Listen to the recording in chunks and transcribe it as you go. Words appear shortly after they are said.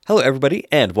Hello, everybody,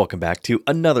 and welcome back to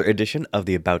another edition of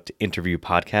the About to Interview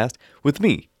podcast with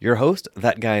me, your host,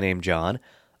 that guy named John.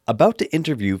 About to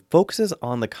Interview focuses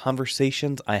on the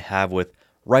conversations I have with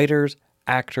writers,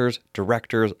 actors,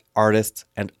 directors, artists,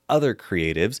 and other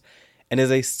creatives, and is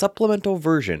a supplemental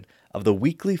version of the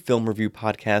weekly film review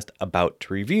podcast About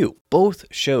to Review. Both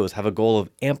shows have a goal of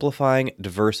amplifying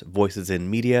diverse voices in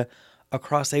media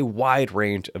across a wide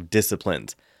range of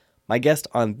disciplines. My guest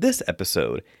on this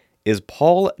episode is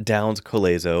Paul Downs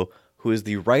Collazo, who is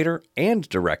the writer and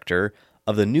director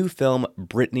of the new film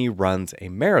Brittany Runs a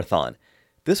Marathon.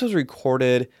 This was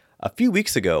recorded a few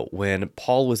weeks ago when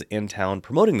Paul was in town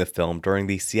promoting the film during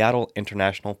the Seattle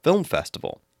International Film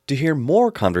Festival. To hear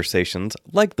more conversations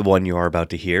like the one you are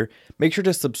about to hear, make sure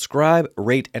to subscribe,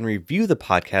 rate, and review the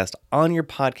podcast on your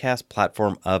podcast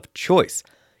platform of choice.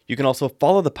 You can also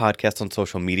follow the podcast on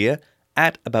social media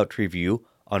at About to Review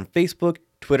on Facebook,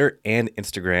 Twitter, and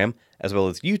Instagram, as well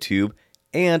as YouTube,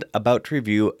 and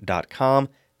AboutToReview.com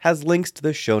has links to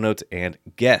the show notes and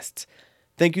guests.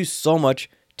 Thank you so much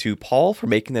to Paul for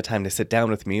making the time to sit down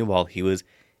with me while he was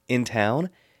in town.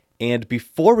 And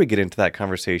before we get into that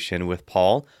conversation with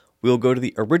Paul, we'll go to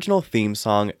the original theme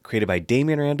song created by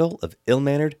Damian Randall of Ill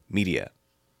Mannered Media.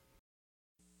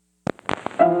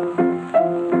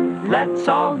 Let's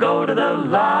all go to the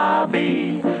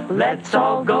lobby. Let's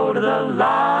all go to the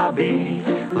lobby.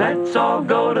 Let's all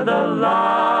go to the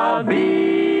lobby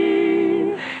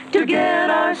to get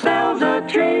ourselves a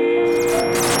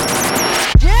treat.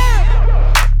 Yeah!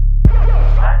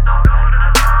 Let's all go to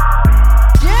the lobby.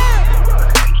 Yeah!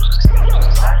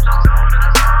 Let's all go to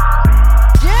the lobby.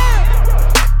 Yeah!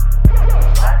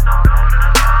 Let's all go to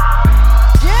the lobby.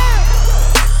 Yeah!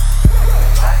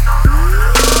 Let's all go to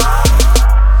the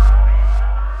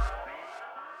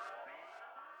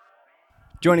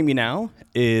Joining me now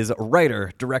is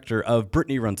writer, director of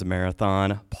Brittany Runs a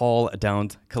Marathon, Paul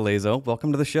Downs Collazo.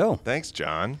 Welcome to the show. Thanks,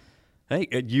 John. Hey,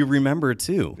 you remember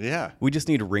too. Yeah. We just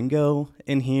need Ringo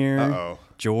in here. Uh-oh.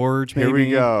 George, maybe. Here we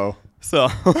go. So,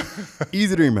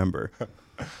 easy to remember.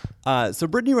 So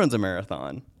Brittany Runs a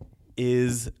Marathon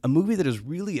is a movie that is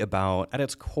really about, at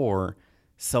its core,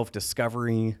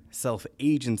 self-discovery,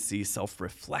 self-agency,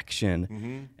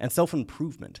 self-reflection, and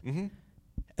self-improvement.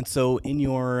 And so in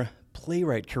your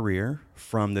playwright career,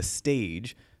 from the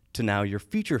stage to now your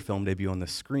feature film debut on the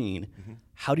screen,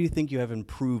 how do you think you have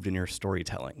improved in your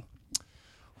storytelling?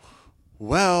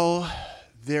 Well,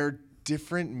 they're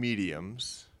different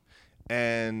mediums,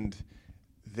 and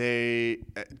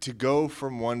to go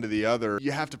from one to the other,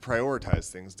 you have to prioritize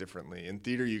things differently. In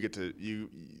theater, you get to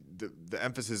the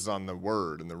emphasis is on the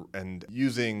word and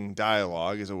using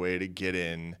dialogue as a way to get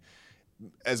in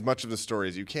as much of the story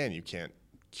as you can. You can't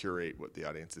curate what the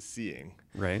audience is seeing.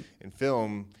 Right. In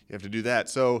film, you have to do that.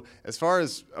 So as far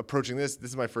as approaching this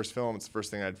is my first film. It's the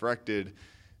first thing I directed.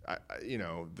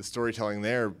 The storytelling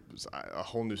there was a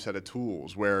whole new set of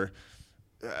tools where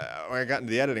when I got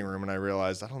into the editing room and I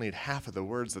realized I don't need half of the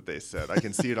words that they said. I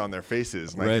can see it on their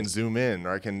faces, and Right. I can zoom in,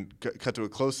 or I can cut to a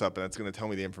close-up, and that's going to tell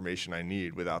me the information I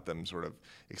need without them sort of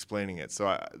explaining it.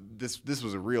 So this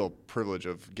was a real privilege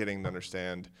of getting to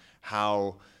understand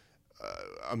how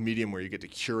a medium where you get to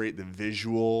curate the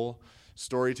visual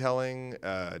storytelling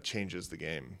changes the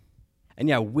game. And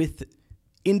yeah, with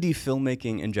indie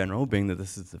filmmaking in general, being that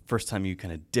this is the first time you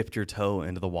kind of dipped your toe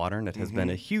into the water, and it has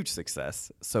been a huge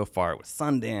success so far with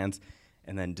Sundance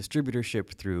and then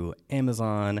distributorship through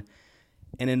Amazon.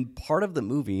 And in part of the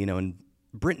movie, in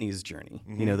Brittany's journey,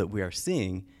 that we are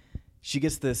seeing, she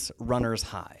gets this runner's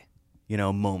high,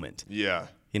 moment. Yeah.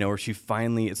 Where it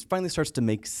finally starts to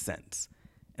make sense.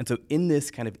 And so in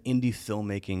this kind of indie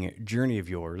filmmaking journey of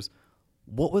yours,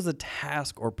 what was a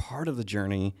task or part of the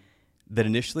journey that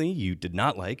initially you did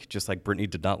not like, just like Brittany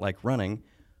did not like running,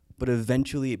 but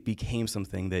eventually it became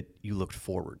something that you looked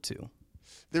forward to?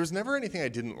 There was never anything I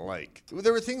didn't like.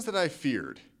 There were things that I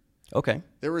feared. Okay.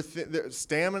 There were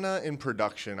stamina in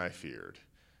production I feared.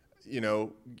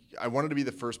 I wanted to be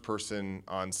the first person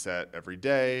on set every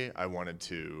day. I wanted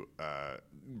to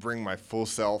bring my full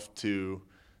self to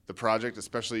the project,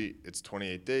 especially it's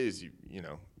 28 days.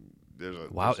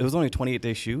 Wow, it was only a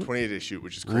 28-day shoot? 28-day shoot,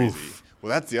 which is crazy. Oof. Well,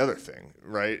 that's the other thing,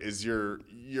 right? Is you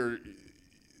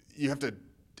have to,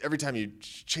 every time you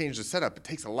change the setup, it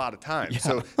takes a lot of time. Yeah.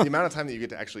 So the amount of time that you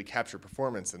get to actually capture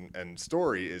performance and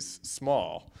story is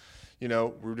small.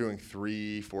 We're doing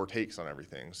 3-4 takes on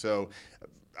everything. So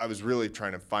I was really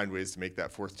trying to find ways to make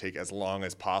that fourth take as long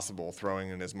as possible, throwing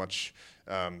in as much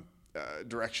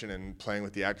direction and playing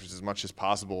with the actors as much as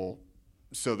possible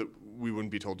so that we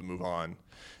wouldn't be told to move on.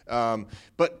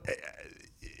 But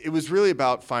it was really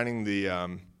about finding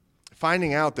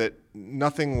finding out that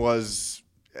nothing is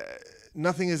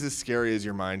as scary as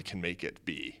your mind can make it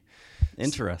be.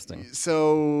 Interesting.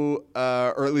 So,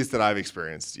 or at least that I've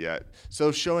experienced yet.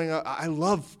 So showing up, I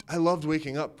loved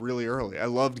waking up really early. I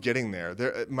loved getting there.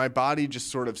 My body just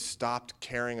sort of stopped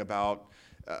caring about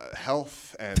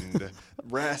health and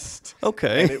rest.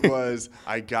 Okay. And it was,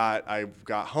 I got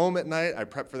home at night. I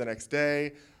prepped for the next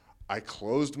day. I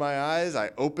closed my eyes.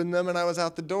 I opened them, and I was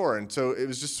out the door. And so it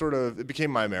was just sort of, it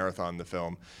became my marathon, the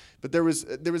film. But there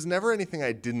was never anything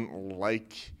I didn't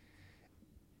like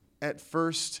at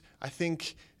first. I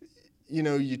think,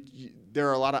 there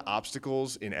are a lot of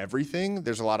obstacles in everything.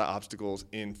 There's a lot of obstacles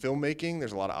in filmmaking.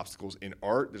 There's a lot of obstacles in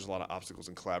art. There's a lot of obstacles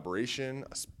in collaboration,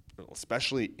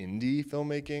 especially indie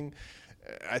filmmaking.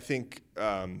 I think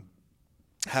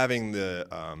having the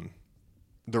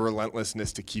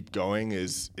relentlessness to keep going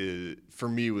is for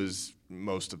me was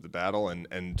most of the battle,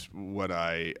 and what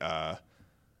I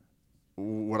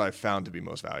found to be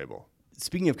most valuable.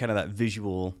 Speaking of kind of that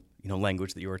visual,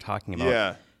 language that you were talking about,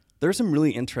 Yeah. there's some really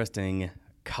interesting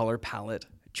color palette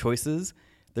choices.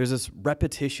 There's this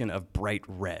repetition of bright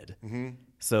red. Mm-hmm.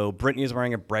 So Brittany is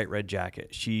wearing a bright red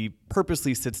jacket. She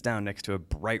purposely sits down next to a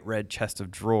bright red chest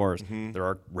of drawers. Mm-hmm. There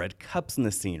are red cups in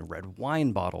the scene, red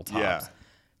wine bottle tops. Yeah.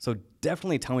 So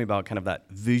definitely tell me about kind of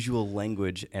that visual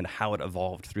language and how it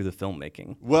evolved through the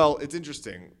filmmaking. Well, it's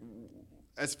interesting.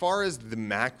 As far as the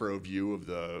macro view of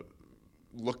the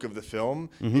look of the film,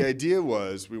 the idea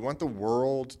was we want the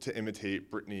world to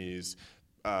imitate Brittany's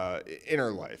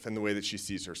inner life and the way that she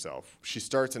sees herself. She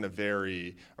starts in a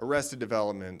very Arrested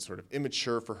Development, sort of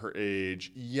immature for her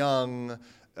age, young,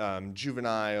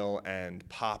 juvenile and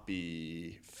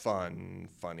poppy,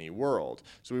 funny world.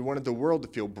 So we wanted the world to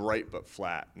feel bright but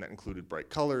flat, and that included bright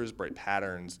colors, bright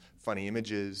patterns, funny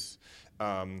images,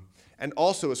 and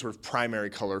also a sort of primary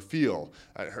color feel.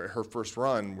 Her first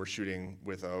run, we're shooting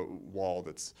with a wall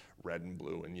that's red and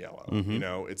blue and yellow.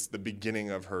 It's the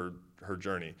beginning of her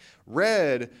journey.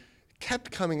 Red kept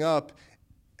coming up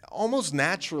almost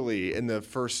naturally in the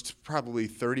first probably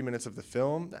 30 minutes of the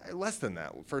film, less than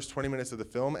that, first 20 minutes of the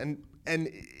film, and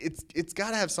it's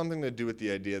got to have something to do with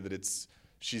the idea that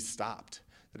she's stopped,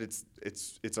 that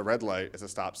it's a red light, it's a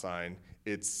stop sign,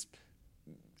 it's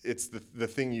the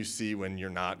thing you see when you're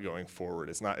not going forward.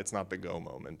 It's not the go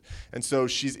moment, and so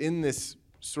she's in this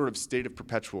sort of state of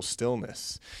perpetual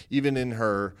stillness, even in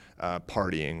her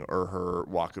partying or her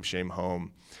walk of shame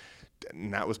home.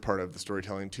 And that was part of the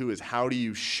storytelling too, is how do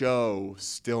you show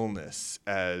stillness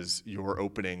as your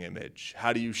opening image?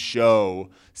 How do you show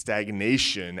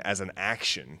stagnation as an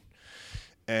action?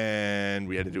 And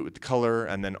we had to do it with the color,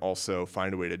 and then also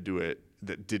find a way to do it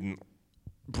that didn't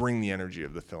bring the energy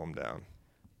of the film down.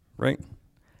 Right.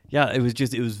 Yeah, it was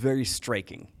very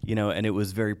striking, and it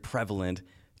was very prevalent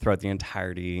throughout the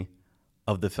entirety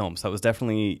of the film. So you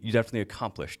definitely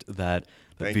accomplished that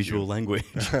visual language.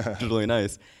 Which is really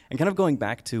nice. And kind of going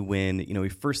back to when, we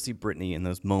first see Brittany in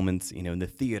those moments, in the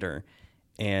theater,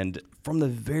 and from the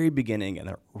very beginning, and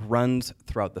it runs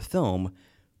throughout the film,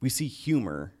 we see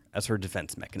humor as her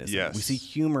defense mechanism. Yes. We see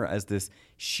humor as this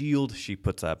shield she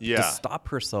puts up to stop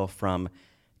herself from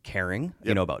caring,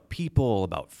 about people,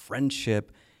 about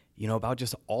friendship, about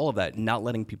just all of that, not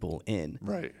letting people in.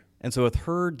 Right. And so with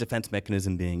her defense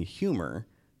mechanism being humor,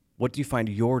 what do you find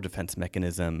your defense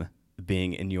mechanism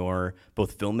being in your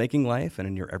both filmmaking life and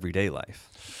in your everyday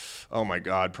life? Oh my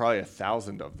God, probably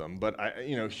 1,000 of them. But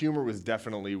humor was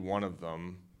definitely one of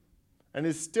them, and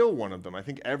is still one of them. I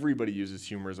think everybody uses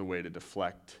humor as a way to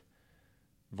deflect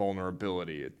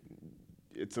vulnerability.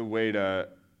 It's a way to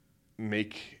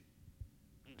make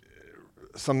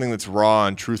something that's raw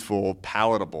and truthful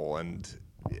palatable and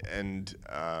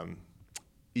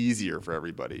easier for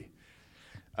everybody.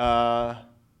 I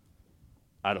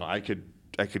don't know. I could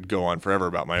go on forever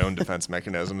about my own defense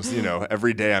mechanisms.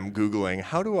 Every day I'm Googling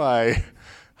how do I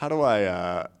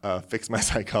fix my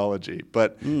psychology,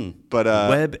 but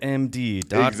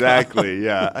WebMD.com. Exactly.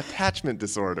 Yeah, attachment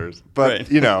disorders. But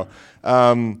right.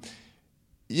 I'm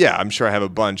sure I have a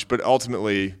bunch. But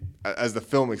ultimately, as the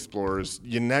film explores,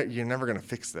 you're never going to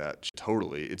fix that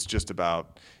totally. It's just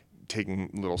about taking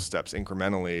little steps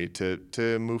incrementally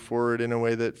to move forward in a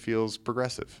way that feels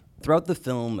progressive. Throughout the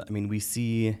film, we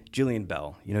see Jillian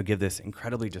Bell, give this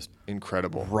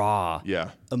incredible, raw,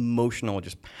 emotional,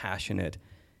 just passionate,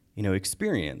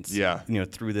 experience,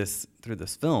 through this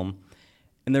film.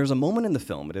 And there's a moment in the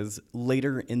film, it is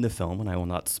later in the film, and I will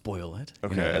not spoil it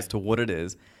as to what it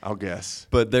is. I'll guess.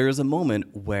 But there is a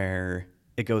moment where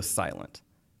it goes silent.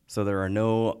 So there are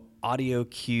no audio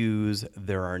cues.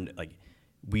 There are,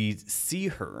 we see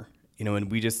her,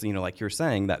 and we just, like you're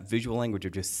saying, that visual language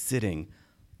of just sitting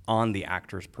on the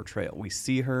actor's portrayal. We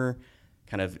see her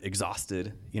kind of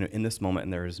exhausted, in this moment,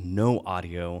 and there is no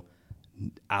audio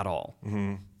at all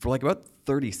for like about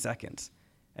 30 seconds.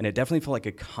 And it definitely felt like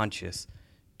a conscious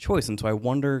choice. And so I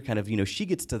wonder kind of, she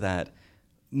gets to that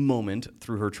moment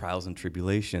through her trials and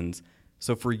tribulations.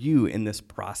 So for you in this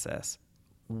process,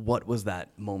 what was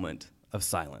that moment of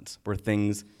silence where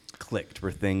things clicked,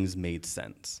 where things made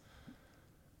sense?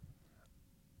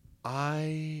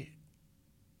 I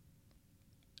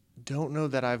don't know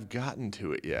that I've gotten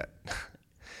to it yet.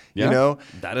 Yeah,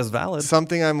 that is valid.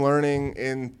 Something I'm learning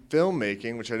in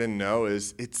filmmaking, which I didn't know,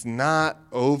 is it's not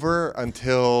over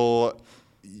until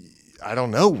I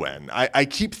don't know when. I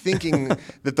keep thinking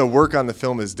that the work on the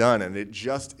film is done, and it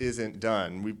just isn't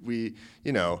done. We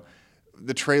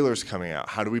the trailer's coming out.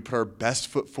 How do we put our best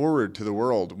foot forward to the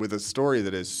world with a story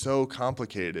that is so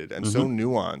complicated and so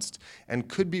nuanced and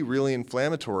could be really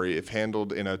inflammatory if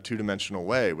handled in a two-dimensional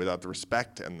way without the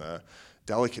respect and the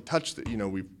delicate touch that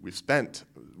we've spent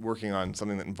working on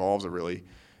something that involves a really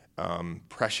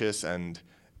precious and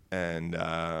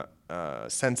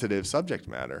sensitive subject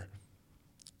matter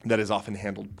that is often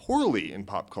handled poorly in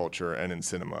pop culture and in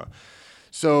cinema.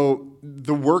 So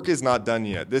the work is not done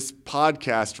yet. This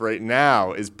podcast right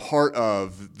now is part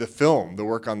of the film, the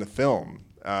work on the film,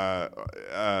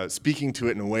 speaking to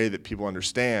it in a way that people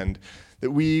understand,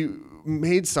 that we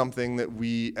made something that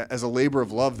we, as a labor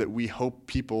of love, that we hope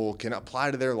people can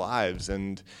apply to their lives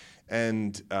and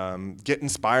get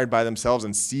inspired by themselves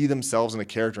and see themselves in a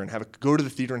character and go to the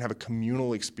theater and have a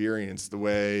communal experience the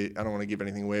way, I don't want to give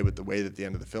anything away, but the way that the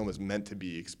end of the film is meant to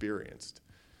be experienced.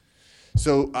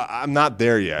 So I'm not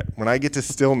there yet. When I get to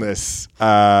stillness,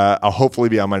 I'll hopefully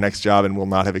be on my next job and will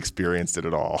not have experienced it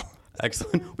at all.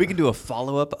 Excellent. We can do a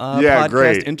follow-up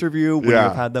podcast interview when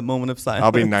you've had that moment of silence.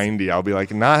 I'll be 90. I'll be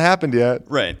like, not happened yet.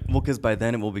 Right. Well, because by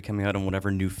then it will be coming out on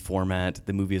whatever new format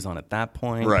the movie is on at that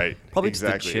point. Right. Probably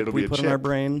exactly. just a chip It'll we be a put chip. in our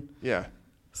brain. Yeah.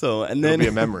 So and then it'll be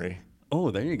a memory.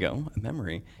 Oh, there you go. A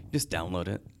memory. Just download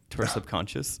it to our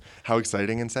subconscious. How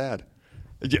exciting and sad.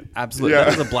 Yeah, absolutely. Yeah.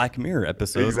 That was a Black Mirror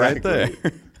episode right there.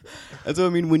 And so,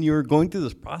 when you're going through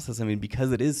this process,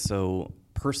 because it is so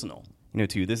personal,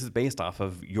 to you, this is based off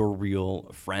of your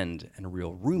real friend and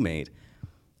real roommate.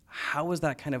 How was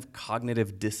that kind of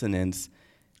cognitive dissonance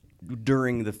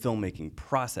during the filmmaking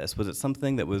process? Was it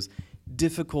something that was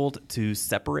difficult to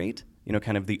separate,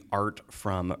 kind of the art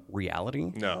from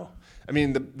reality? No.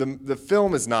 The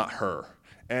film is not her.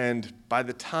 And by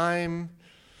the time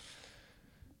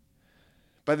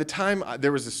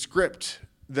there was a script,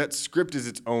 that script is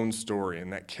its own story,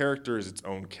 and that character is its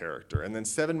own character. And then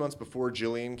 7 months before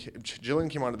Jillian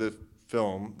came onto the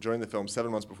film, joined the film 7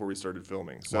 months before we started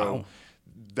filming. So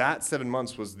that 7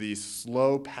 months was the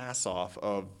slow pass off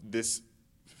of this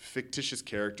fictitious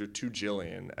character to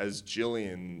Jillian as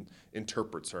Jillian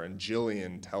interprets her and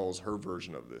Jillian tells her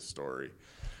version of this story.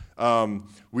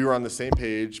 We were on the same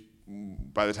page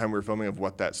by the time we were filming of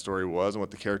what that story was and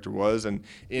what the character was, and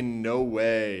in no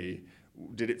way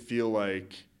did it feel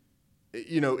like,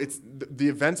 it's the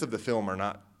events of the film are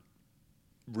not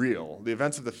real. The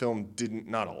events of the film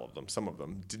not all of them, some of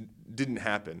them didn't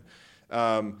happen.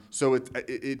 So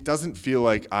it doesn't feel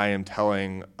like I am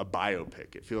telling a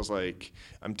biopic. It feels like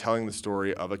I'm telling the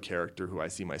story of a character who I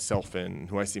see myself in,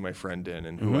 who I see my friend in,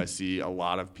 and who I see a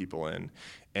lot of people in.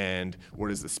 And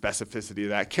what is the specificity of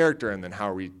that character, and then how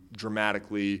are we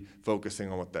dramatically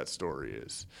focusing on what that story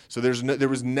is? So there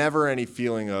was never any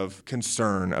feeling of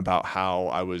concern about how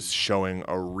I was showing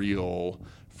a real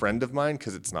friend of mine,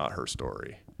 because it's not her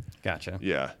story. Gotcha.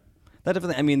 Yeah. That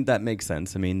definitely, that makes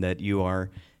sense. That you are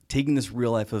taking this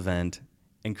real life event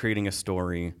and creating a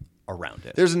story around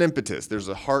it. There's an impetus. There's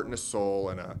a heart and a soul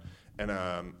and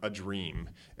a dream,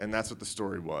 and that's what the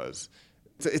story was.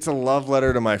 It's a love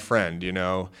letter to my friend,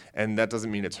 and that doesn't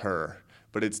mean it's her,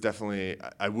 but it's definitely,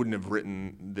 I wouldn't have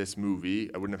written this movie,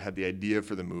 I wouldn't have had the idea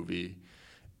for the movie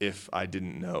if I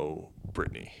didn't know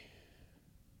Brittany,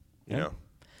 you know.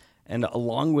 And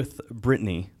along with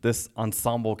Brittany, this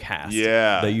ensemble cast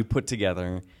that you put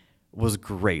together was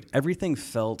great. Everything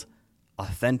felt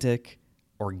authentic,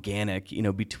 organic,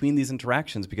 between these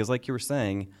interactions, because like you were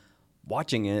saying,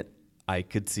 watching it, I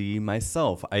could see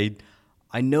myself.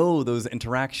 I know those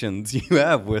interactions you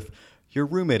have with your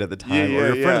roommate at the time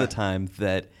or your friend at the time,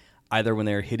 that either when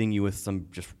they're hitting you with some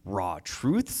just raw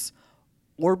truths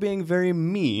or being very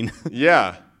mean.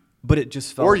 Yeah. But it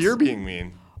just felt... Or you're being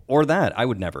mean. Or that. I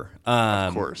would never.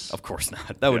 Of course. Of course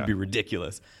not. That would be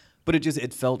ridiculous. But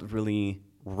it felt really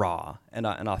raw and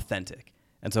authentic.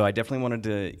 And so I definitely wanted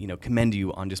to, commend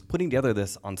you on just putting together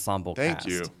this ensemble cast. Thank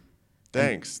you.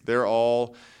 Thanks. They're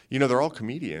all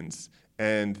comedians.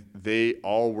 And they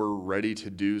all were ready to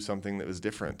do something that was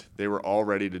different. They were all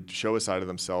ready to show a side of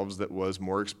themselves that was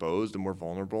more exposed and more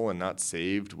vulnerable and not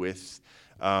saved with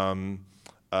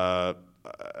a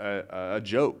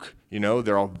joke. You know,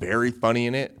 they're all very funny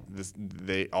in it.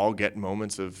 They all get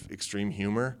moments of extreme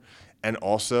humor. And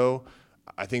also,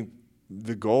 I think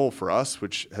the goal for us,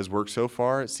 which has worked so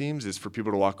far, it seems, is for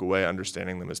people to walk away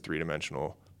understanding them as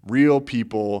three-dimensional, real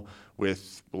people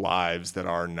with lives that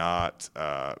are not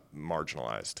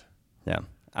marginalized. Yeah,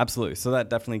 absolutely. So that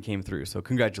definitely came through. So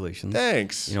congratulations.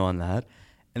 Thanks. You know, on that.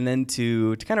 And then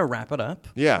to kind of wrap it up.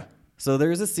 Yeah. So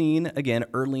there's a scene, again,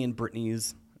 early in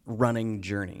Brittany's running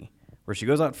journey where she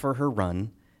goes out for her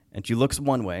run and she looks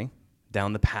one way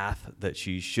down the path that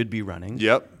she should be running.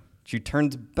 Yep. She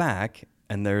turns back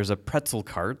and there's a pretzel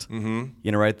cart,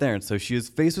 right there. And so she is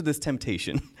faced with this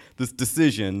temptation, this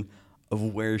decision of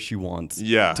where she wants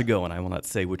to go. And I will not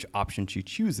say which option she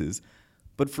chooses.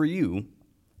 But for you,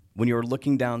 when you're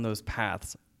looking down those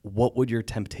paths, what would your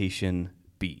temptation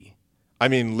be? I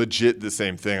mean, legit the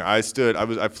same thing. I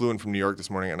flew in from New York this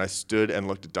morning, and I stood and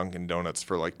looked at Dunkin' Donuts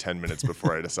for like 10 minutes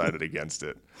before I decided against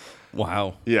it.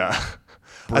 Wow. Yeah.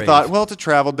 Brave. I thought, well, it's a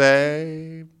travel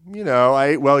day. You know, I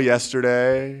ate well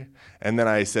yesterday. And then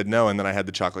I said no, and then I had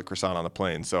the chocolate croissant on the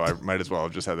plane, so I might as well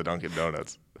have just had the Dunkin'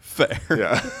 Donuts. Fair.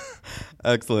 Yeah.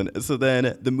 Excellent. So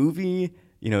then the movie,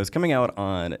 is coming out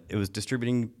it was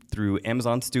distributing through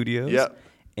Amazon Studios. Yep.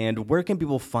 And where can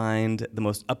people find the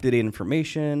most up-to-date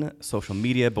information, social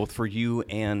media, both for you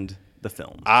and the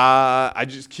film? I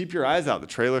just keep your eyes out. The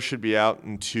trailer should be out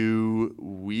in 2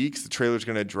 weeks. The trailer's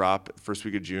going to drop first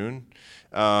week of June.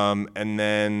 And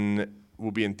then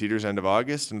we'll be in theaters end of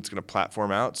August, and it's going to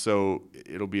platform out. So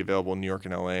it'll be available in New York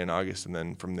and LA in August, and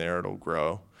then from there it'll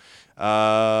grow.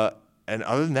 And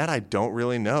other than that, I don't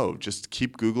really know. Just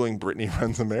keep Googling Brittany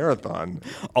Runs a Marathon.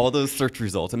 All those search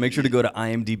results. And make sure to go to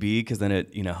IMDb because then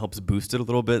it helps boost it a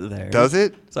little bit there. Does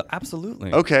it? So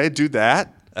absolutely. Okay, do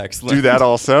that. Excellent. Do that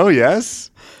also,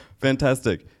 yes.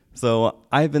 Fantastic. So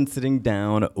I've been sitting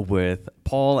down with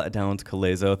Paul Downs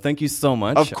Colazo. Thank you so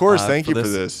much. Of course, thank you for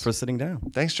this. For sitting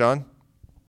down. Thanks, John.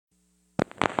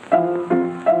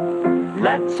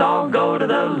 Let's all go to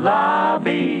the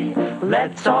lobby.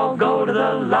 Let's all go to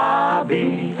the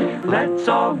lobby. Let's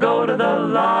all go to the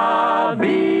lobby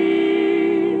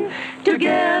to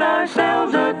get